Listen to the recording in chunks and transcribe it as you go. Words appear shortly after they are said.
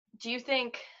do you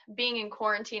think being in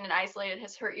quarantine and isolated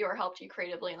has hurt you or helped you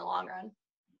creatively in the long run?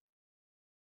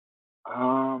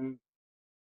 Um,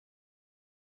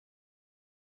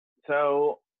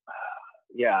 so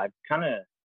yeah,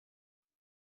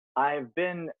 I've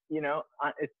been,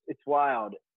 it's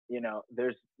wild.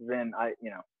 There's been,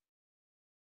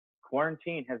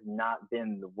 quarantine has not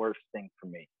been the worst thing for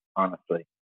me, honestly.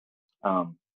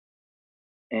 Um,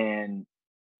 and,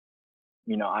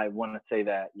 I want to say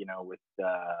that, with,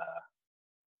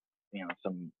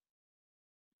 some,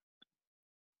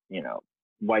 you know,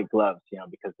 white gloves,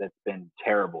 because it's been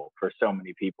terrible for so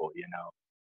many people,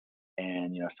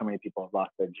 and, so many people have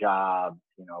lost their jobs,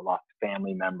 lost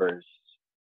family members,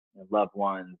 loved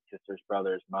ones, sisters,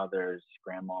 brothers, mothers,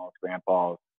 grandmas,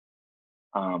 grandpas.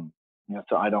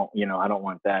 So I don't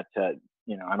want that to,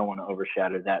 I don't want to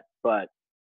overshadow that. But,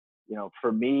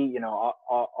 for me,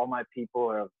 all my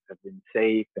people have been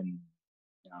safe and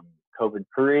COVID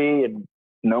free, and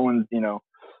no one's,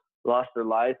 lost their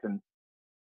life. And,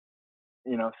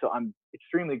 so I'm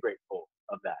extremely grateful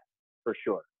of that for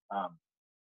sure.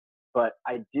 But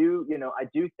I do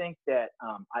think that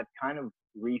I've kind of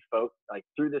refocused, like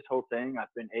through this whole thing,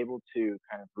 I've been able to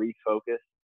kind of refocus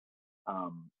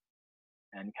um,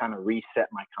 and kind of reset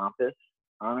my compass,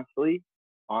 honestly,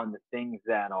 on the things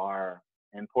that are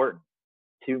important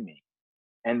to me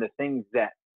and the things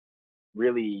that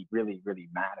really, really, really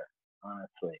matter,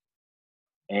 honestly.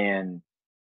 And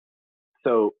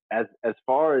so as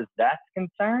far as that's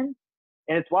concerned,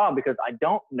 and it's wild because I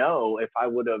don't know if I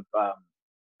would have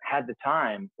had the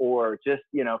time or just,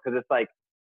 because it's like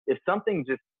if something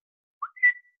just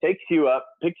picks you up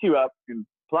and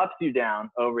plops you down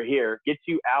over here, gets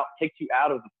you out, takes you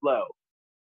out of the flow.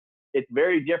 It's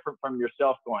very different from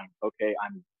yourself going, okay,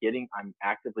 I'm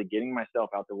actively getting myself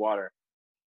out the water.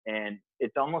 And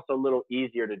it's almost a little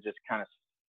easier to just kind of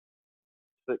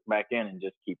slip back in and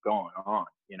just keep going on,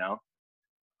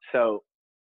 So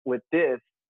with this,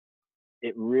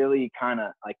 it really kind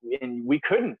of like, and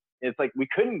it's like we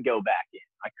couldn't go back in.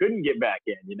 I couldn't get back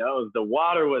in, the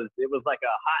water it was like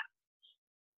a hot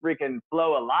freaking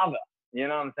flow of lava. You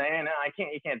know what I'm saying?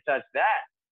 You can't touch that,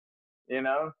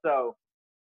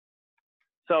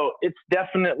 So it's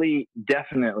definitely,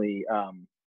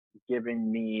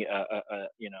 giving me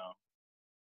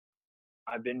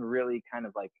I've been really kind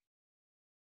of like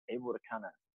able to kind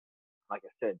of, like I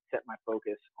said, set my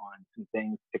focus on some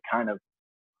things to kind of,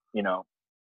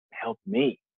 help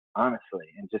me, honestly,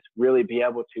 and just really be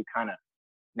able to kind of,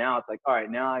 now it's like, all right,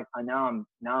 now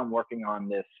I'm working on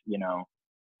this,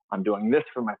 I'm doing this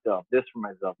for myself, this for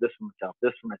myself, this for myself,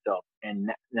 this for myself.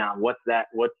 And now what's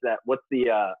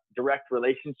the direct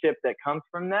relationship that comes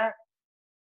from that?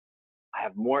 I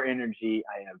have more energy.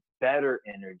 I have better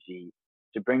energy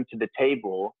to bring to the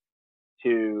table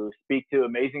to speak to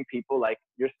amazing people like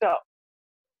yourself,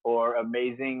 or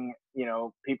amazing,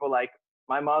 people like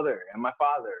my mother and my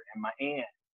father and my aunt,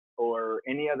 or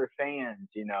any other fans,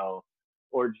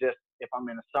 or just if I'm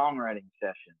in a songwriting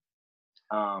session.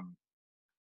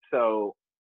 So,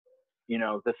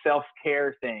 the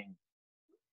self-care thing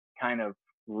kind of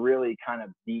really kind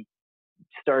of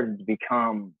started to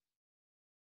become,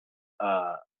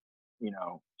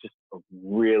 just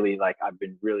really, like, I've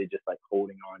been really just like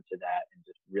holding on to that and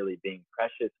just really being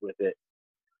precious with it,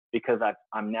 because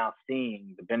I'm now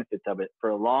seeing the benefits of it. For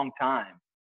a long time,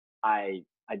 I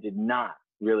did not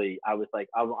really. I was like,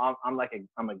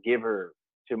 I'm a giver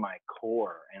to my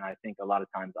core, and I think a lot of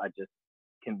times I just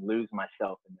can lose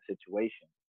myself in the situation,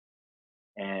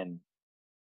 and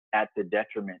at the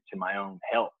detriment to my own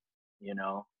health,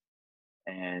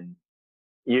 And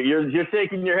you're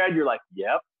shaking your head. You're like,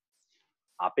 yep,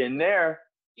 hop in there.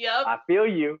 Yep. I feel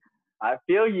you.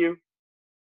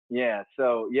 Yeah.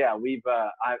 So yeah,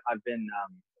 I've been,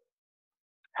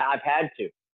 I've had to.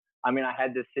 I mean, I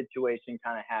had this situation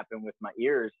kind of happen with my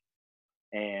ears,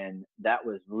 and that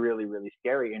was really, really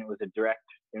scary. And it was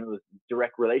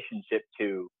direct relationship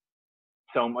to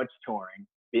so much touring,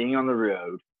 being on the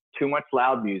road, too much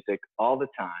loud music all the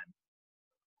time,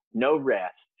 no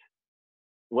rest.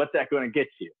 What's that going to get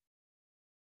you?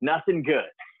 Nothing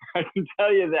good. I can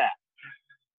tell you that.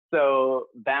 So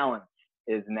balance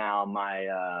is now my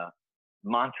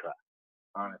mantra,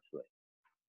 honestly.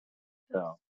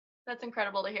 So that's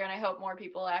incredible to hear, and I hope more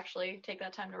people actually take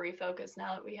that time to refocus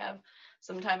now that we have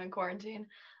some time in quarantine.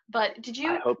 But did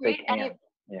you create any?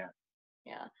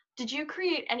 Yeah. Did you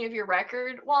create any of your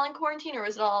record while in quarantine, or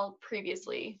was it all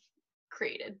previously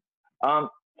created?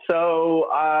 So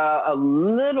a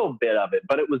little bit of it,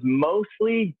 but it was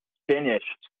mostly finished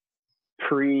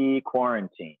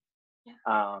pre-quarantine.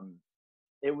 Yeah.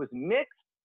 It was mixed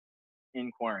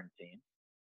in quarantine,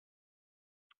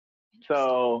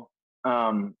 So,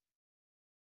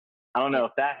 I don't know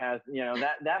if that has,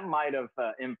 that might have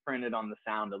imprinted on the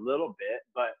sound a little bit,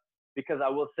 but because I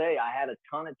will say I had a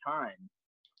ton of time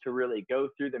to really go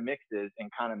through the mixes and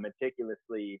kind of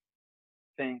meticulously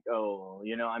think,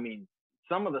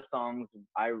 some of the songs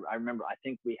I remember, I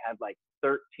think we had like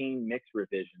 13 mix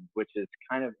revisions, which is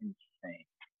kind of insane.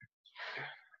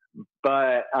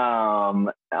 But,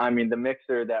 the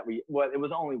mixer that it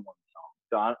was only one song.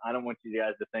 So I don't want you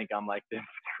guys to think I'm like this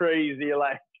crazy,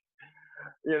 like,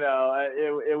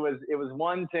 it was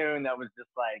one tune that was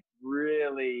just like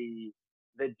really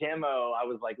the demo. I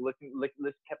was like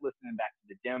kept listening back to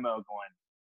the demo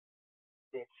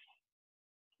going,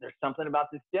 there's something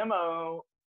about this demo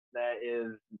that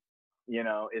is,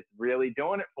 it's really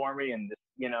doing it for me. And this,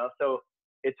 so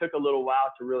it took a little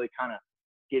while to really kind of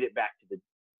get it back to the,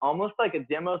 almost like a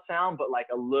demo sound, but like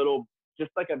a little,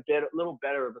 just like little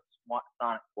better of a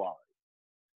sonic quality.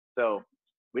 So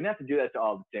we didn't have to do that to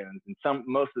all the tunes. And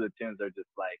most of the tunes are just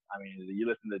like, you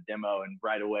listen to the demo and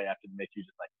right away after the mix, you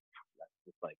just like, that's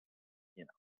just like,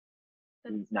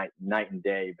 night and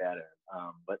day better.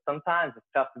 But sometimes it's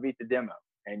tough to beat the demo,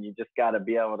 and you just got to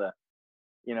be able to,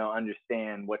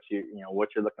 understand what what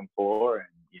you're looking for, and,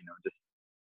 just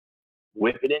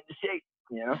whip it into shape,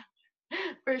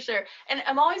 For sure. And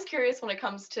I'm always curious when it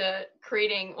comes to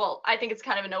creating, well, I think it's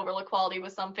kind of an overlook quality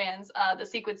with some fans, the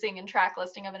sequencing and track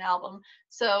listing of an album.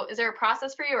 So is there a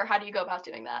process for you, or how do you go about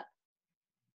doing that?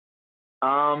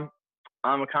 I'm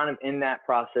kind of in that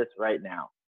process right now.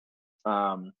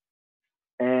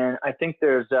 And I think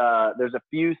there's a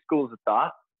few schools of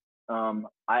thought.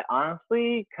 I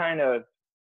honestly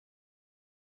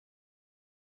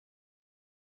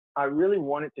I really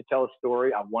wanted to tell a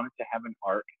story. I wanted to have an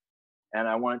arc, and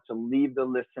I wanted to leave the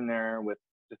listener with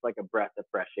just like a breath of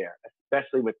fresh air,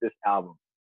 especially with this album,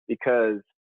 because,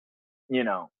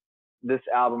 this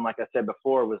album, like I said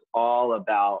before, was all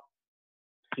about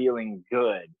feeling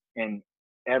good, and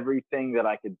everything that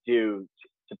I could do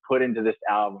to put into this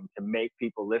album to make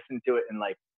people listen to it and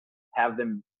like have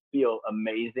them feel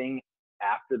amazing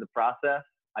after the process,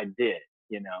 I did,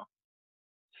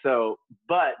 So,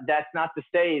 but that's not to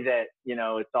say that,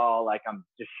 it's all like I'm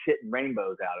just shitting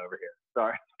rainbows out over here.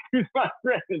 Sorry, excuse my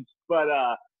French, but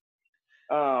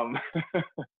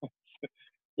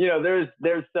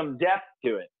there's some depth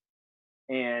to it,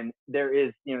 and there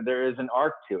is an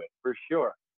arc to it for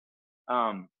sure.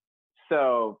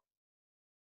 So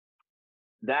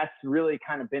that's really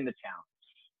kind of been the challenge,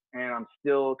 and I'm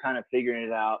still kind of figuring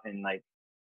it out, and like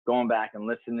going back and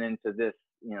listening to this,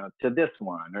 to this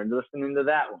one, or listening to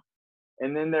that one,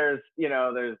 and then there's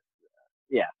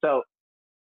so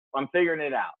I'm figuring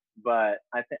it out, but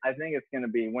I think it's going to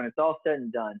be, when it's all said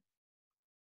and done,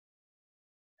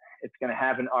 it's going to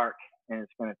have an arc, and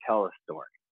it's going to tell a story.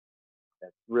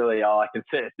 That's really all I can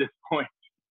say at this point.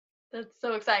 That's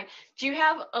so exciting. Do you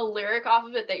have a lyric off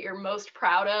of it that you're most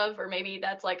proud of, or maybe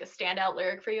that's like a standout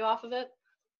lyric for you off of it?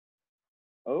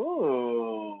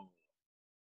 Oh.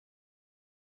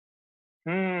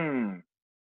 Man.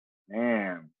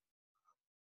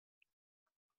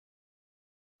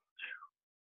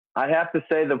 I'd have to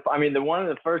say the one of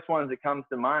the first ones that comes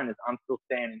to mind is "I'm Still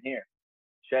Standing Here,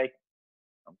 Shaking."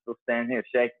 I'm still standing here,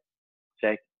 shaking.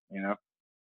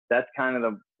 That's kind of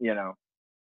the,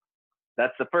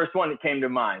 that's the first one that came to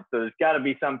mind. So there's got to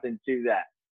be something to that.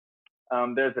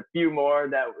 There's a few more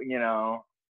that,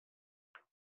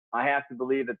 I have to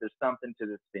believe that there's something to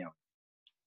this feeling.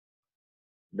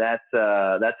 That's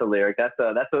a lyric. That's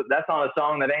on a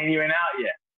song that ain't even out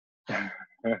yet.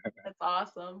 That's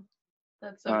awesome.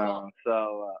 That's so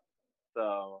cool.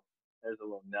 So there's a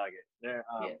little nugget there.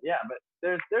 Yeah, but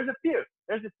there's a few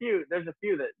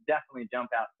that definitely jump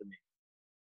out to me.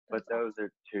 But those are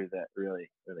two that really,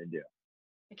 really do.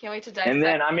 I can't wait to dissect. And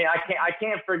then, I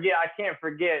can't forget,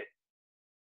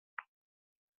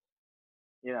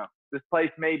 this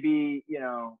place may be,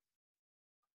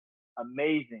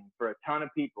 amazing for a ton of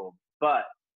people, but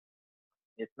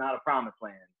it's not a promised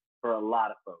land for a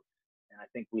lot of folks. And I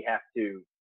think we have to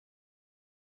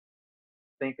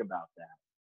think about that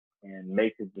and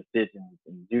make the decisions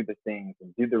and do the things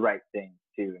and do the right things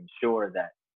to ensure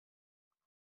that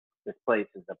this place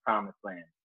is a promised land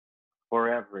for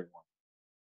everyone.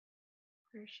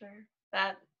 For sure.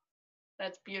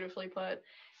 That's beautifully put.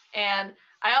 And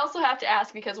I also have to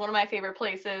ask, because one of my favorite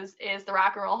places is the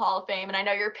Rock and Roll Hall of Fame, and I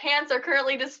know your pants are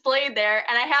currently displayed there,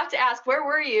 and I have to ask, where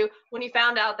were you when you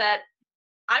found out that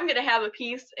I'm going to have a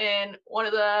piece in one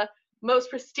of the most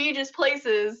prestigious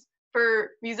places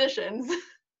for musicians?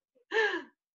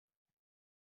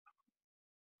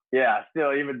 Yeah, I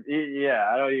still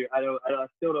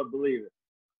don't believe it.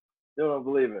 Still don't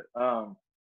believe it.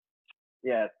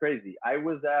 Yeah, it's crazy.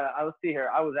 Let's see here.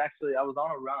 I was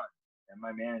on a run, and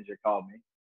my manager called me,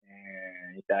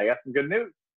 and he said, "I got some good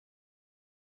news."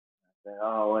 I said,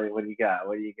 "Oh, what do you got?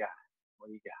 What do you got? What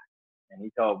do you got?" And he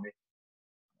told me,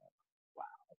 "Wow,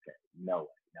 okay, no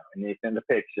way, no." And he sent a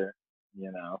picture,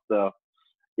 So,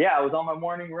 yeah, I was on my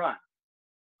morning run.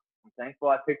 I'm thankful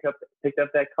I picked up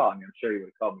that call. I mean, I'm sure he would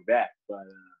have called me back, but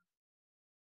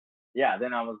yeah.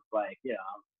 Then I was like, I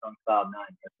was on cloud nine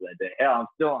the rest of that day. Hell, I'm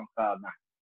still on cloud nine.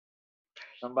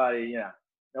 Somebody,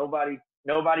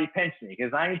 nobody pinch me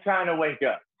because I ain't trying to wake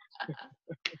up.